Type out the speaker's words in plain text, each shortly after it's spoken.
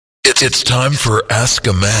It's time for Ask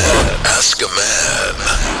a Man. Ask a Man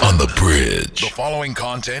on the bridge. The following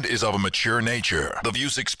content is of a mature nature. The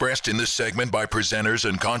views expressed in this segment by presenters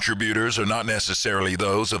and contributors are not necessarily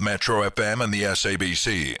those of Metro FM and the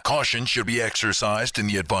SABC. Caution should be exercised in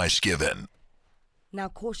the advice given. Now,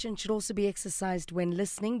 caution should also be exercised when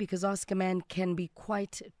listening because Ask a Man can be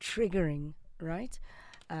quite triggering, right?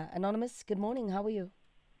 Anonymous, good morning. How are you?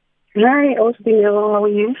 Hi, Austin. How are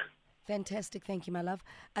you? Fantastic. Thank you, my love.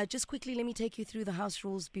 Just quickly, let me take you through the house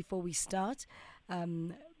rules before we start.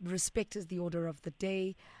 Respect is the order of the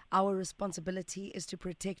day. Our responsibility is to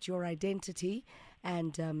protect your identity,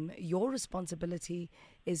 and your responsibility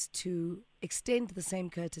is to extend the same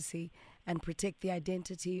courtesy and protect the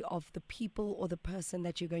identity of the people or the person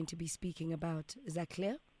that you're going to be speaking about. Is that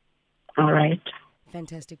clear? All right.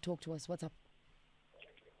 Fantastic. Talk to us. What's up?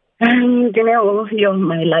 My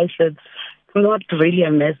life is not really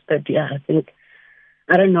a mess, but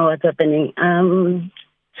I don't know what's happening.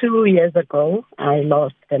 2 years ago, I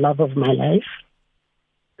lost the love of my life.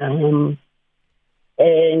 And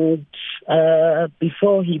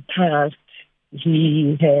before he passed,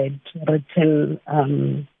 he had written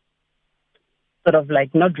sort of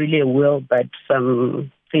like not really a will, but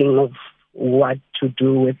something of what to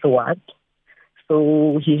do with what.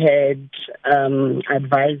 So he had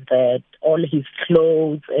advised that all his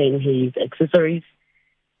clothes and his accessories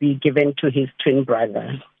be given to his twin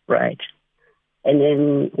brother, right? And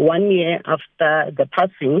then 1 year after the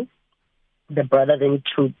passing, the brother then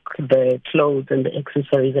took the clothes and the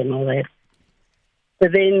accessories and all that.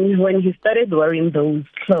 But then when he started wearing those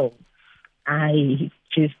clothes, I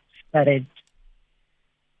just started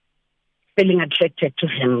feeling attracted to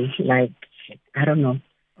him. Like, I don't know.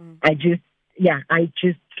 I just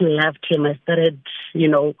loved him. I started,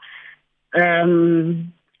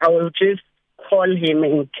 I will just call him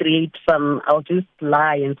and I'll just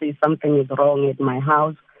lie and say something is wrong at my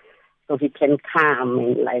house so he can come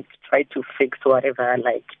and try to fix whatever,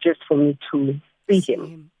 just for me to see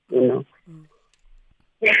him. Yeah.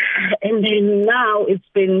 And then now it's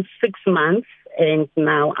been 6 months and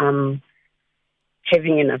now I'm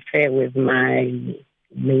having an affair with my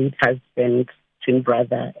late husband's twin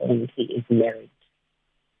brother and he is married.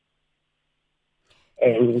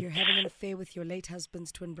 And you're having an affair with your late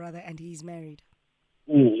husband's twin brother and he's married?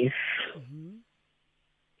 Yes. Mm-hmm.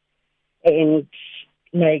 And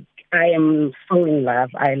I am so in love.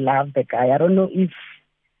 I love the guy. I don't know if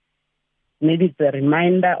maybe it's a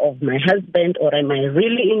reminder of my husband or am I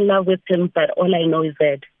really in love with him, but all I know is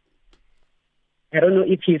that I don't know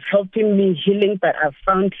if he's helping me healing, but I've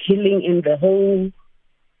found healing in the whole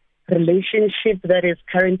relationship that is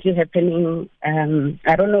currently happening.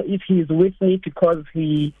 I don't know if he's with me because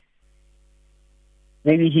maybe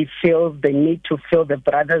he feels the need to fill the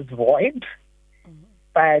brother's void,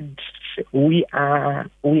 but we are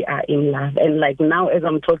in love. And now as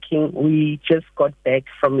I'm talking, we just got back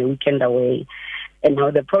from a weekend away, and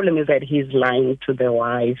now the problem is that he's lying to the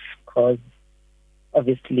wife because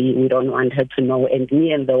obviously we don't want her to know, and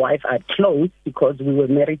me and the wife are close because we were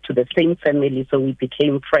married to the same family, so we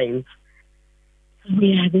became friends.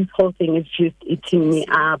 Yeah, this whole thing is just eating me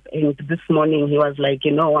up. And this morning he was like,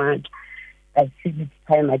 you know what, I feel it's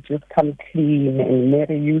time I just come clean and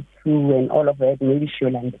marry you too and all of that. Maybe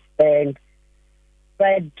she'll understand.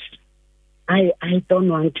 But I don't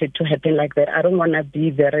want it to happen like that. I don't want to be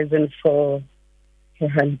the reason for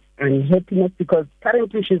her unhappiness because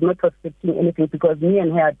currently she's not suspecting anything because me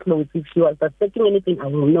and her are close. If she was suspecting anything, I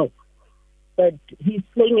will know. But he's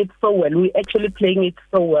playing it so well. We're actually playing it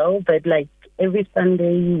so well that every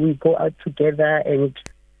Sunday we go out together and,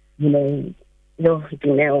 I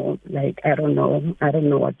don't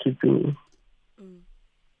know what to do.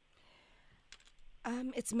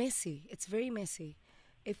 It's messy. It's very messy.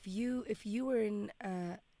 If you were in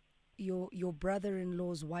your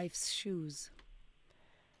brother-in-law's wife's shoes,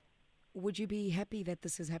 would you be happy that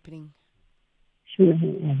this is happening?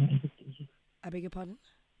 I beg your pardon?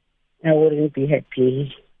 I wouldn't be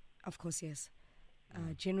happy. Of course, yes.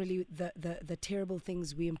 Generally, the terrible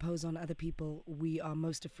things we impose on other people, we are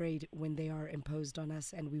most afraid when they are imposed on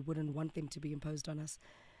us, and we wouldn't want them to be imposed on us.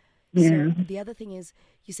 Yeah. So the other thing is,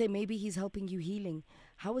 you say maybe he's helping you healing.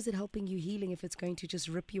 How is it helping you healing if it's going to just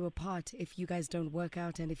rip you apart if you guys don't work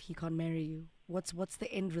out and if he can't marry you? What's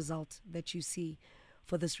the end result that you see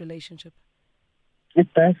for this relationship?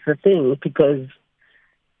 That's the thing, because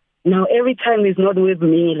now every time he's not with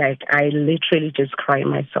me, I literally just cry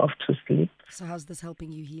myself to sleep. So how's this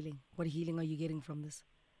helping you healing? What healing are you getting from this?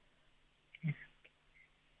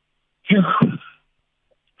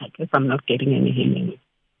 I guess I'm not getting any healing.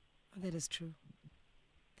 That is true.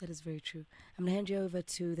 That is very true. I'm going to hand you over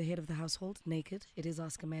to the head of the household, Naked. It is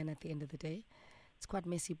Ask a Man at the end of the day. It's quite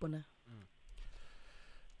messy, Bona.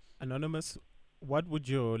 Anonymous, what would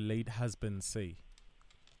your late husband say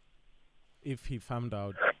if he found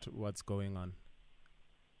out what's going on?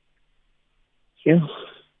 Yeah.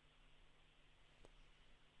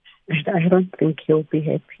 I don't think he'll be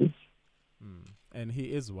happy. And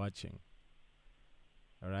he is watching.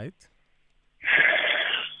 All right?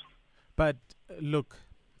 But look,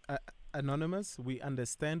 Anonymous, we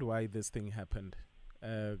understand why this thing happened.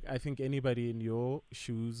 I think anybody in your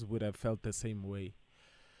shoes would have felt the same way.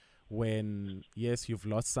 When, yes, you've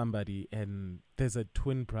lost somebody and there's a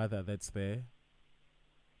twin brother that's there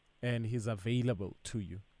and he's available to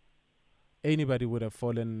you. Anybody would have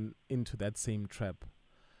fallen into that same trap.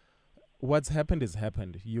 What's happened is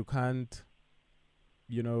happened. You can't,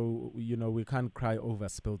 we can't cry over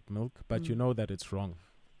spilt milk, but you know that it's wrong.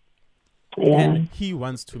 Yeah. And he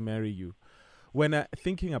wants to marry you. When I'm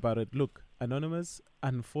thinking about it, look, Anonymous,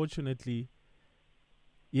 unfortunately,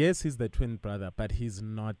 yes, he's the twin brother, but he's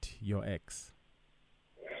not your ex.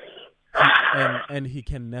 And he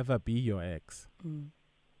can never be your ex.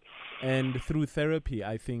 And through therapy,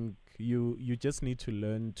 I think you just need to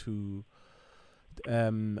learn to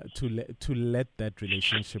let that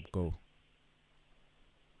relationship go.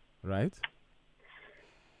 Right?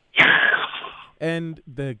 And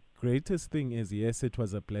the greatest thing is, yes, it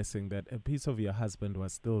was a blessing that a piece of your husband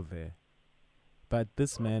was still there. But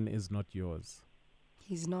this man is not yours.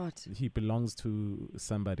 He's not. He belongs to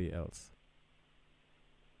somebody else.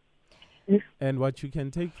 Yes. And what you can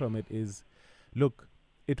take from it is, look,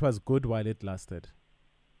 it was good while it lasted.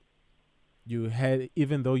 You had,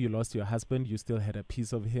 even though you lost your husband, you still had a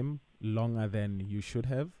piece of him longer than you should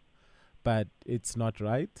have. But it's not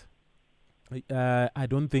right. I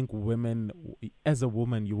don't think as a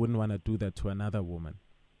woman, you wouldn't want to do that to another woman.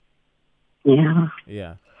 Yeah.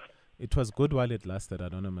 Yeah. It was good while it lasted,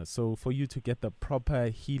 Anonymous. So for you to get the proper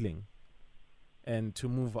healing and to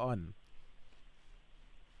move on,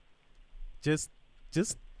 just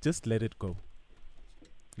let it go.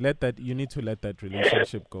 You need to let that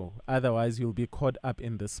relationship go. Otherwise, you'll be caught up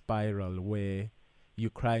in the spiral where you're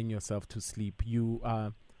crying yourself to sleep.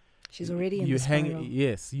 She's already in the spiral.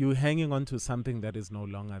 Yes, you're hanging on to something that is no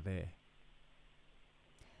longer there.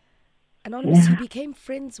 Anonymous, you became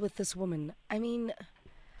friends with this woman. I mean,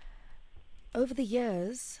 over the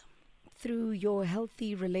years, through your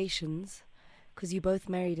healthy relations, because you both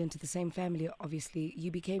married into the same family, obviously, you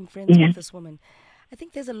became friends with this woman. I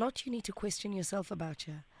think there's a lot you need to question yourself about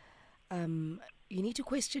her. You need to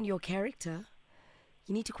question your character.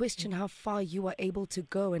 You need to question how far you are able to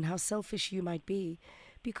go and how selfish you might be,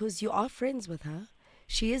 because you are friends with her.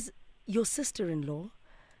 She is your sister-in-law.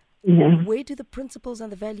 Yeah. Where do the principles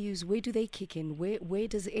and the values, where do they kick in? Where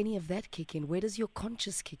does any of that kick in? Where does your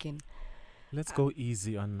conscience kick in? Let's go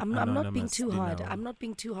easy on I'm Anonymous. not being too hard. Dineo. I'm not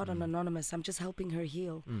being too hard on Anonymous. I'm just helping her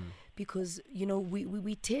heal. Because,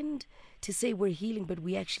 we tend to say we're healing, but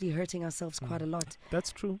we're actually hurting ourselves quite a lot.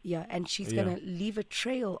 That's true. Yeah, and she's Yeah. going to leave a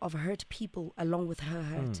trail of hurt people along with her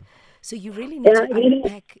hurt. So you really need to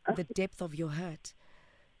unpack the depth of your hurt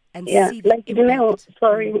and see the like impact.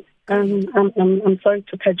 sorry, I'm sorry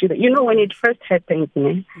to cut you there. When it first happened,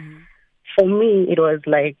 for me it was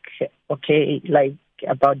like, okay, like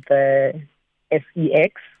about the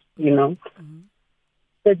sex,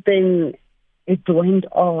 but then it went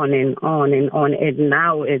on and on and on, and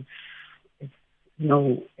now it's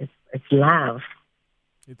love.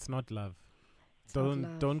 It's not love. It's not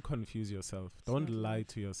love. Don't confuse yourself. Don't lie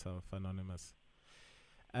to yourself, Anonymous.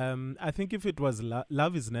 I think if it was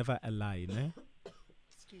love is never a lie, ne?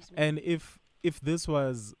 Excuse me. And if this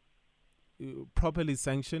was properly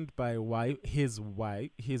sanctioned by his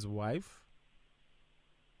wife,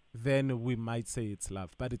 then we might say it's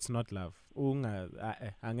love, but it's not love.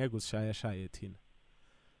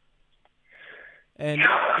 And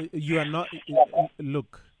you are not.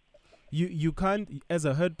 Look, you can't, as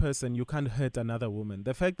a hurt person, you can't hurt another woman.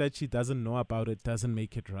 The fact that she doesn't know about it doesn't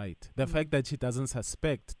make it right. The fact that she doesn't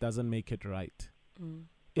suspect doesn't make it right.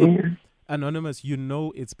 Anonymous,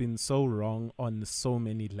 it's been so wrong on so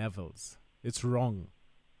many levels. It's wrong.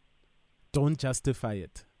 Don't justify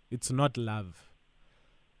it. It's not love.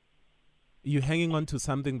 You're hanging on to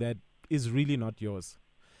something that is really not yours.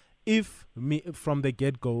 If from the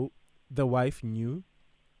get-go, the wife knew,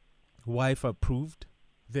 wife approved,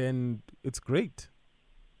 then it's great.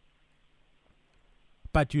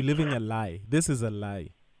 But you're living a lie. This is a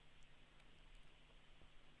lie.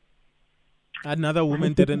 Another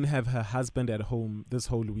woman didn't have her husband at home this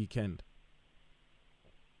whole weekend.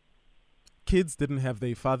 kids didn't have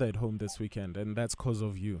their father at home this weekend, and that's because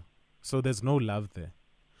of you. So there's no love there.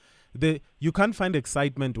 You can't find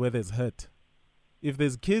excitement where there's hurt. If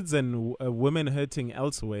there's kids and women hurting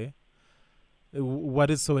elsewhere,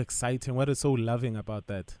 what is so exciting? What is so loving about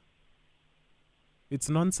that? It's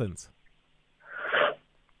nonsense.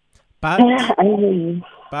 But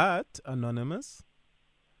Anonymous,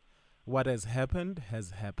 what has happened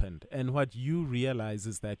has happened. And what you realize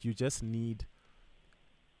is that you just need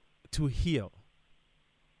to heal.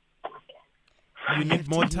 You need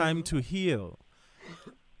more time to heal.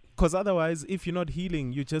 Because otherwise, if you're not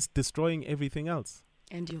healing, you're just destroying everything else.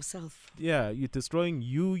 And yourself. Yeah, you're destroying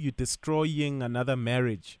you. You're destroying another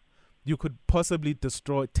marriage. You could possibly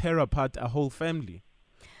tear apart a whole family.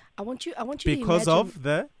 I want you because to of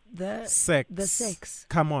the sex. The sex.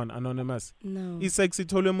 Come on, Anonymous. No. I-sex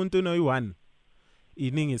itholwe umuntu noyi-1.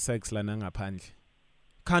 Iningi sex lana ngaphandle.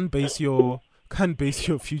 Can't base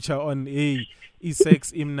your future on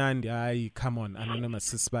i-sex imnandi. Hayi, come on,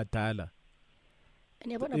 Anonymous, sisibadala.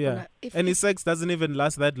 Yeah. And sex doesn't even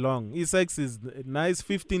last that long. Sex is nice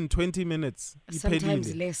 15, 20 minutes.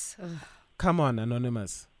 Sometimes less. Come on,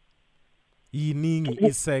 Anonymous.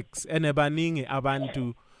 Yiningi sex. And ebaningi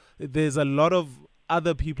abantu. There's a lot of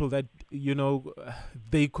other people that,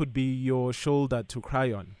 they could be your shoulder to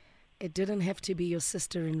cry on. It didn't have to be your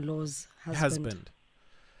sister-in-law's husband.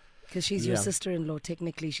 Because she's your sister-in-law,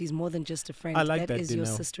 technically. She's more than just a friend. I like that is your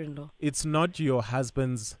sister-in-law. It's not your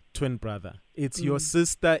husband's twin brother. It's your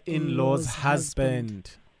sister-in-law's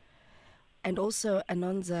husband. And also,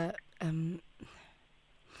 Anonza,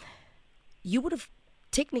 you would have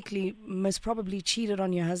technically most probably cheated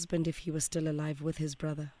on your husband if he was still alive with his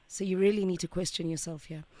brother. So you really need to question yourself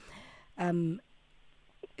here.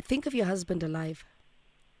 Think of your husband alive.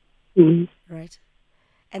 Right?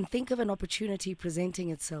 And think of an opportunity presenting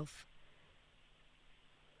itself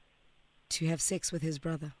to have sex with his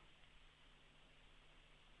brother.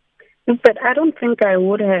 But I don't think I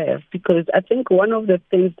would have, because I think one of the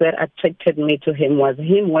things that attracted me to him was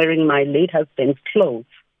him wearing my late husband's clothes.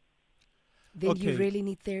 Then you really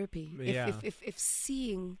need therapy. Yeah. If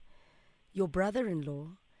seeing your brother-in-law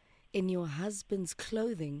in your husband's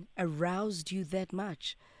clothing aroused you that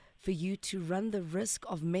much, for you to run the risk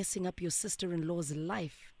of messing up your sister-in-law's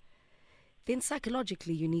life, then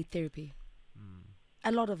psychologically you need therapy.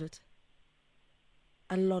 A lot of it.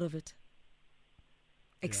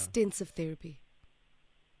 Extensive therapy.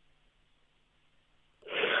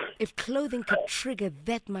 If clothing could trigger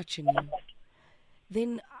that much in you,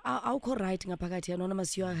 then awukho right ngaphakathi,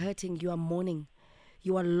 Anonymous, you are hurting, you are mourning,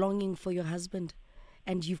 you are longing for your husband,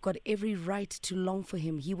 and you've got every right to long for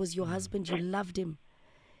him. He was your husband, you loved him.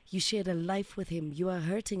 You shared a life with him. You are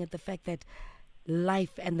hurting at the fact that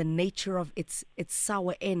life and the nature of its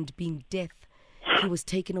sour end being death, he was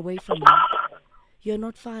taken away from you. You're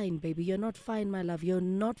not fine, baby. You're not fine, my love. You're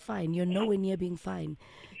not fine. You're nowhere near being fine.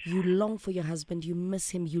 You long for your husband. You miss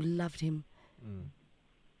him. You loved him.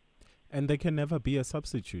 And there can never be a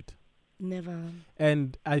substitute. Never.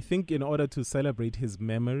 And I think in order to celebrate his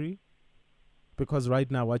memory, because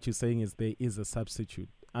right now what you're saying is there is a substitute.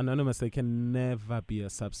 Anonymous, there can never be a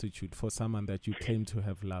substitute for someone that you claim to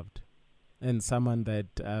have loved and someone that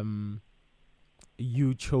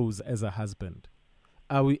you chose as a husband.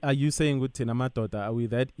 Are you saying with Tinamadoda, are we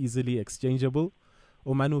that easily exchangeable?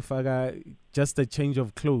 Or manufaga just a change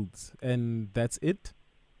of clothes and that's it?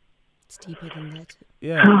 It's deeper than that.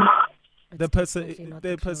 Yeah. The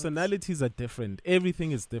personalities are different.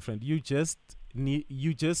 Everything is different. You just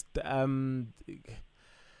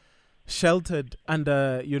sheltered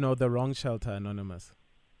under the wrong shelter, Anonymous.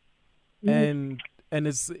 And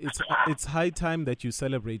it's high time that you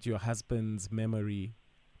celebrate your husband's memory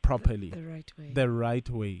properly, the right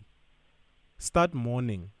way. Start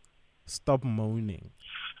mourning, stop moaning.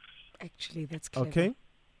 Actually, that's clever. Okay.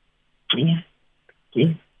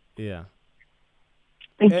 Yeah.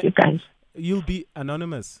 Thank you, guys. You'll be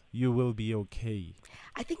Anonymous. You will be okay.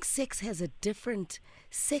 I think sex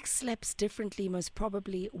slaps differently, most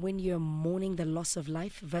probably when you're mourning the loss of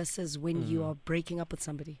life versus when you are breaking up with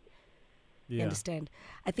somebody. Yeah. You understand?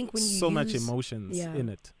 I think when you much emotions in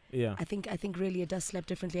it. Yeah. I think really it does slap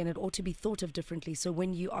differently, and it ought to be thought of differently. So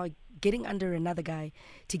when you are getting under another guy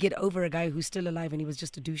to get over a guy who's still alive and he was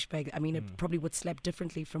just a douchebag, I mean, it probably would slap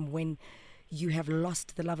differently from when you have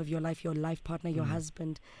lost the love of your life partner, your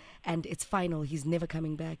husband, and it's final. He's never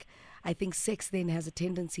coming back. I think sex then has a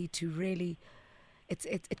tendency to really,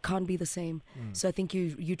 it can't be the same. So I think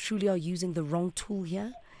you truly are using the wrong tool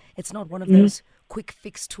here. It's not one of those quick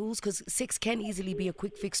fix tools, because sex can easily be a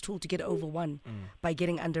quick fix tool to get over one by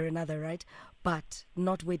getting under another, right? But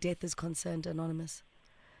not where death is concerned, Anonymous.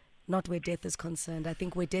 not where death is concerned. I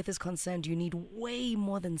think where death is concerned, you need way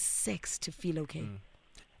more than sex to feel okay.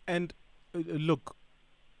 And look,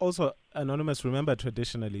 also, Anonymous, remember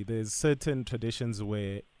traditionally, there's certain traditions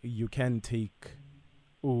where you can take,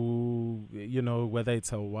 whether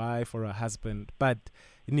it's a wife or a husband. But,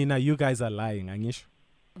 Nina, you guys are lying, Anish.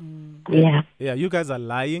 Yeah. Yeah, you guys are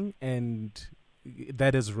lying, and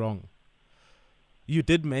that is wrong. You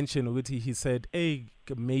did mention, Uti, he said, hey,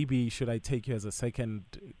 maybe should I take you as a second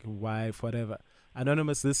wife, whatever.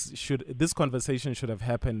 Anonymous, this conversation should have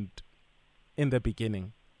happened in the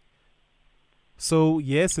beginning. So,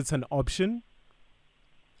 yes, it's an option,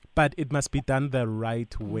 but it must be done the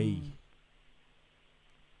right way.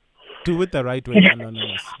 Do it the right way,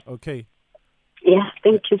 Anonymous. Okay? Yeah,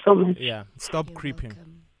 thank you so much. Yeah, stop You're creeping.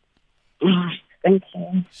 welcome. Thank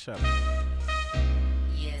you. Sure.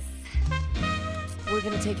 Yes. We're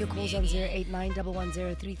going to take your calls on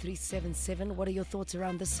 089-110-3377. What are your thoughts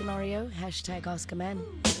around this scenario? Hashtag Ask a Man.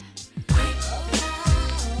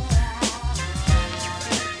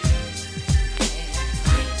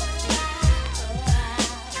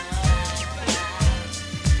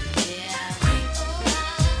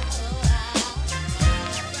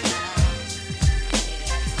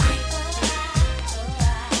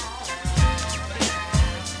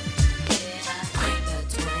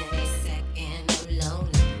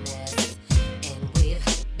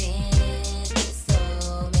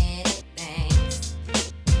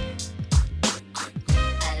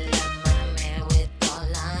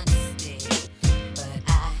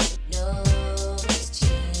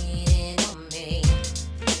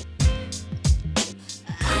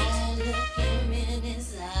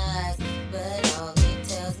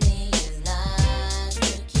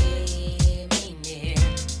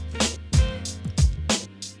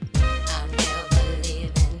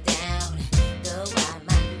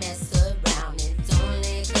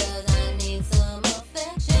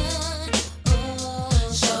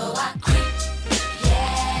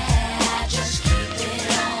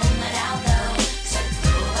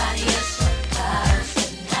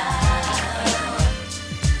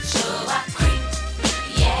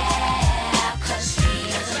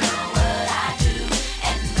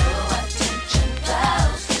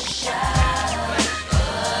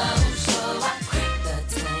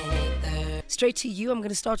 Straight to you. I'm going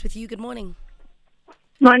to start with you. Good morning.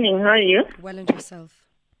 Morning, how are you? Well, and yourself?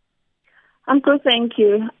 I'm good, thank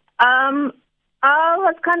you. I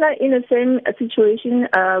was kind of in the same situation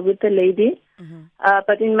with the lady,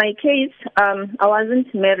 but in my case, I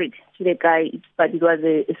wasn't married to the guy, but it was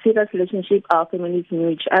a serious relationship. Our families knew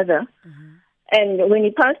each other. And when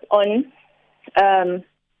he passed on, I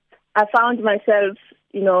found myself,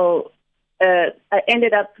 I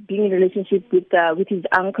ended up being in a relationship with his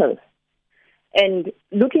uncle. And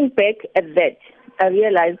looking back at that, I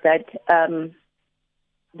realized that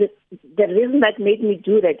the reason that made me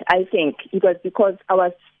do that, I think, it was because I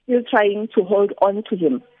was still trying to hold on to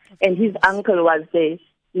him. And his uncle was the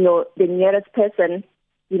nearest person,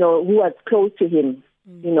 who was close to him,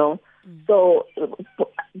 So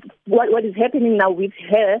what is happening now with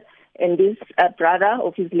her and this brother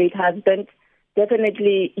of his late husband,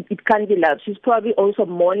 definitely it can't be love. She's probably also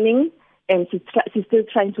mourning, and she's still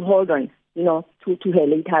trying to hold on, to her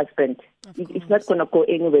late husband. It's not going to go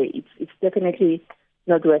anywhere. It's definitely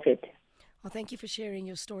not worth it. Well, thank you for sharing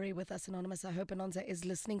your story with us, Anonymous. I hope Anonza is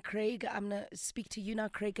listening. Craig, I'm going to speak to you now.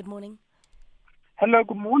 Craig, good morning. Hello,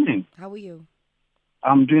 good morning. How are you?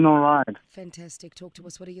 I'm doing all right. Fantastic. Talk to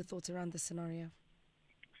us. What are your thoughts around this scenario?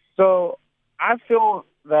 So I feel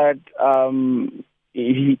that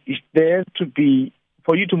there has to be,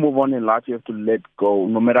 for you to move on in life, you have to let go,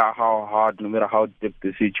 no matter how hard, no matter how deep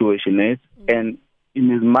the situation is. And in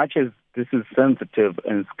as much as this is sensitive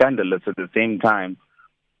and scandalous at the same time,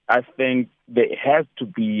 I think there has to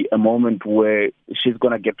be a moment where she's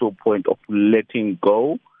going to get to a point of letting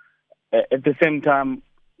go. At the same time,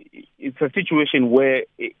 it's a situation where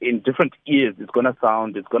in different ears it's going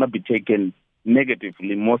to be taken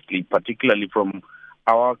negatively, mostly, particularly from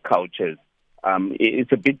our cultures.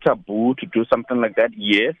 It's a bit taboo to do something like that,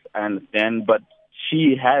 yes, I understand, but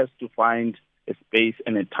she has to find a space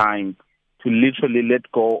and a time to literally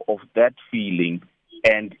let go of that feeling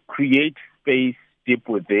and create space deep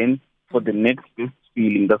within for the next best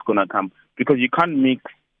feeling that's going to come. Because you can't mix,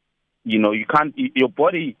 your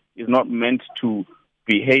body is not meant to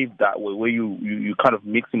behave that way, where you kind of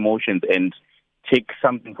mix emotions and take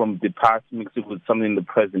something from the past, mix it with something in the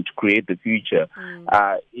present to create the future.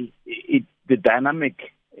 The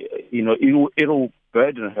dynamic, it'll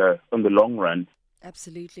burden her on the long run.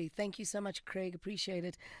 Absolutely. Thank you so much, Craig. Appreciate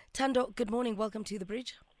it. Tando, good morning. Welcome to The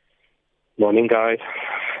Bridge. Morning, guys.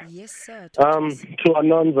 Yes, sir. To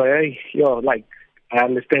Anonza, like, I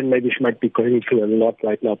understand maybe she might be going through a lot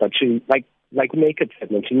right now, but she, like Naked said,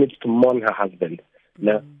 she needs to mourn her husband.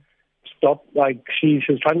 Stop, like, she's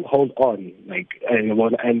trying to hold on, like,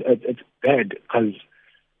 and it's bad because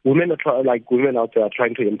women out there are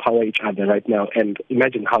trying to empower each other right now, and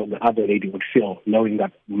imagine how the other lady would feel knowing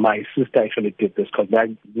that my sister actually did this, because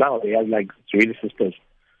now they are like really sisters.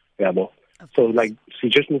 Yeah, so like she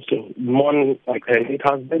just needs to mourn like her late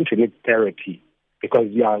husband. She needs therapy because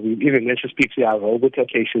even when she speaks,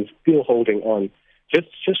 okay, she's still holding on. Just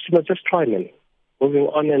try and moving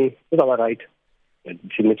on, and it's all right. But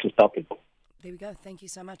she needs to stop it. There we go. Thank you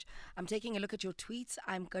so much. I'm taking a look at your tweets.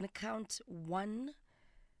 I'm going to count 1,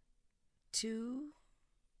 2,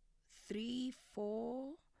 3,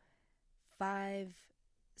 4, 5,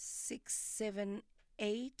 6, 7,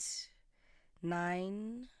 8,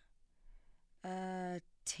 9,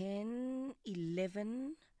 10,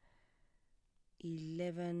 11,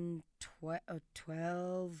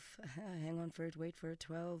 12. Hang on for it. Wait for it.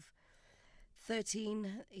 12,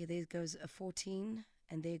 13. There goes a 14,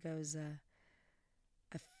 and there goes a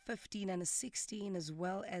 15 and a 16, as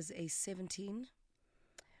well as a 17.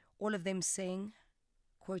 All of them saying,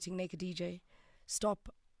 quoting Naked DJ,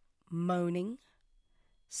 "Stop moaning,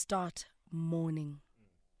 start mourning."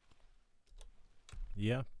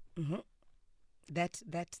 Yeah. Mm-hmm.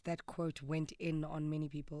 That quote went in on many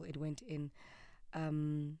people. It went in.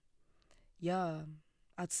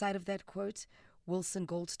 Outside of that quote, Wilson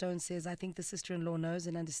Goldstone says, "I think the sister-in-law knows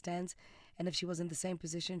and understands, and if she was in the same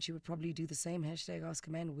position, she would probably do the same." Hashtag ask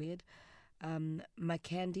a man weird.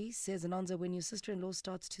 McCandy says, "Anonza, when your sister-in-law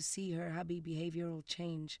starts to see her hubby behavioral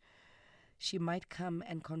change, she might come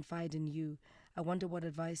and confide in you. I wonder what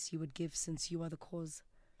advice you would give since you are the cause."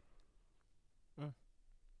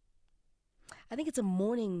 I think it's a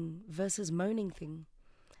mourning versus moaning thing.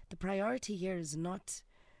 The priority here is not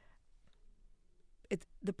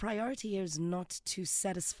to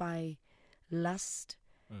satisfy lust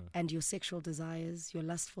and your sexual desires, your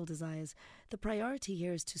lustful desires. The priority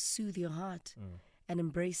here is to soothe your heart and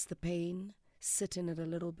embrace the pain, sit in it a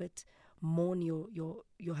little bit, mourn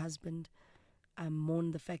your husband,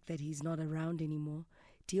 mourn the fact that he's not around anymore,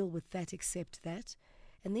 deal with that, accept that,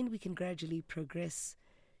 and then we can gradually progress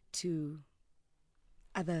to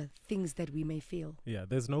other things that we may feel. Yeah,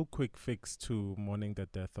 there's no quick fix to mourning the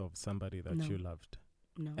death of somebody that you loved.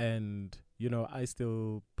 No. And, when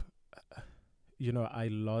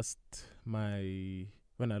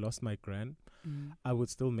I lost my gran, I would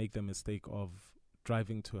still make the mistake of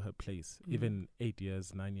driving to her place, even 8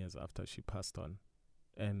 years, 9 years after she passed on.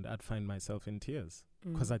 And I'd find myself in tears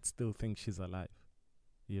because I'd still think she's alive.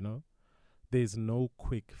 There's no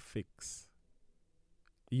quick fix.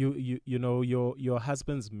 Your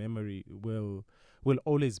husband's memory will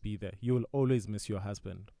always be there. You will always miss your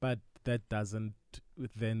husband, but that doesn't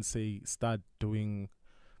then say start doing.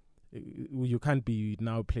 You can't be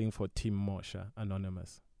now playing for Team Mosha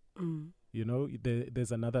Anonymous.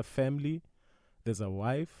 There's another family, there's a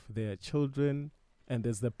wife, there are children, and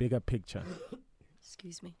there's the bigger picture.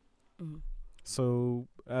 Excuse me. So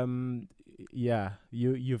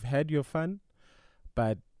you've had your fun,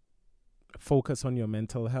 but focus on your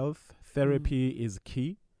mental health. Therapy is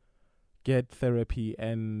key. Get therapy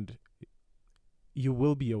and you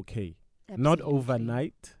will be okay. Absolutely. Not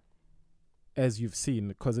overnight, as you've seen,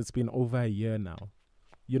 because it's been over a year now.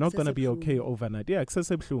 You're not going to be okay overnight. Yeah,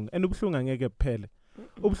 accessible. And ubhlungu angeke kuphele.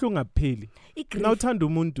 Ubhlungu abupheli. Now uthanda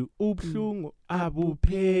umuntu ubhlungu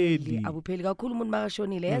abupheli. Abupheli kakhulu umuntu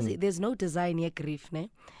makashonile. There's no design ye grief, ne?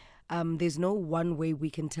 There's no one way we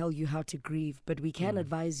can tell you how to grieve, but we can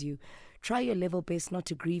advise you. Try your level best not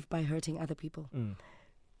to grieve by hurting other people.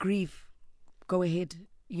 Grieve. Go ahead,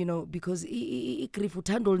 because grief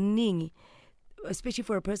utando ningi, especially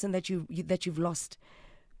for a person that you've lost.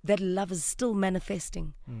 That love is still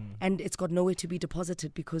manifesting, and it's got nowhere to be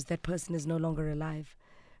deposited because that person is no longer alive,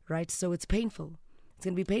 right? So it's painful. It's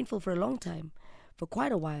going to be painful for a long time, for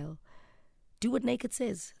quite a while. Do what Naked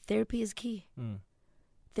says. Therapy is key.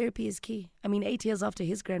 Therapy is key. I mean, 8 years after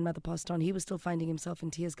his grandmother passed on, he was still finding himself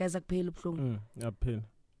in tears. Guys,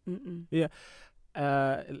 yeah.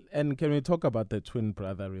 And can we talk about the twin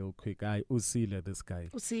brother real quick? Usile, this guy.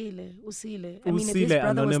 Usile. I mean, if his brother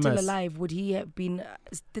Anonymous was still alive, would he have been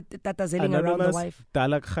tatazeling around the wife?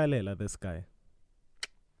 Dalak Khalela, this guy.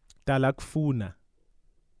 Dalak Funa.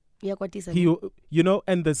 Yeah, what is it?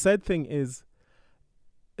 And the sad thing is,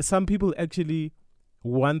 some people actually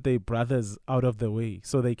want their brothers out of the way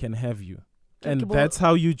so they can have you. And that's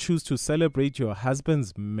how you choose to celebrate your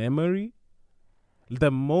husband's memory. The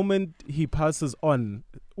moment he passes on,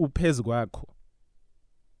 uphez gwakho.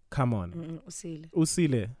 Come on.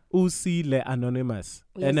 Usile. Usile Anonymous.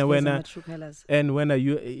 Yes, and when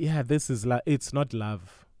this is it's not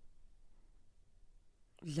love.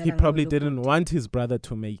 He probably didn't want his brother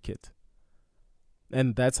to make it.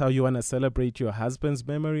 And that's how you want to celebrate your husband's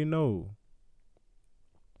memory? No.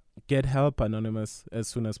 Get help, Anonymous, as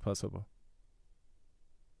soon as possible.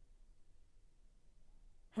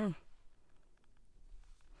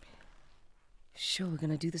 Sure, we're going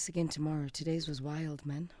to do this again tomorrow. Today's was wild,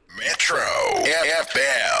 man. Metro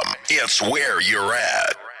FM. It's where you're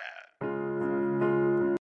at.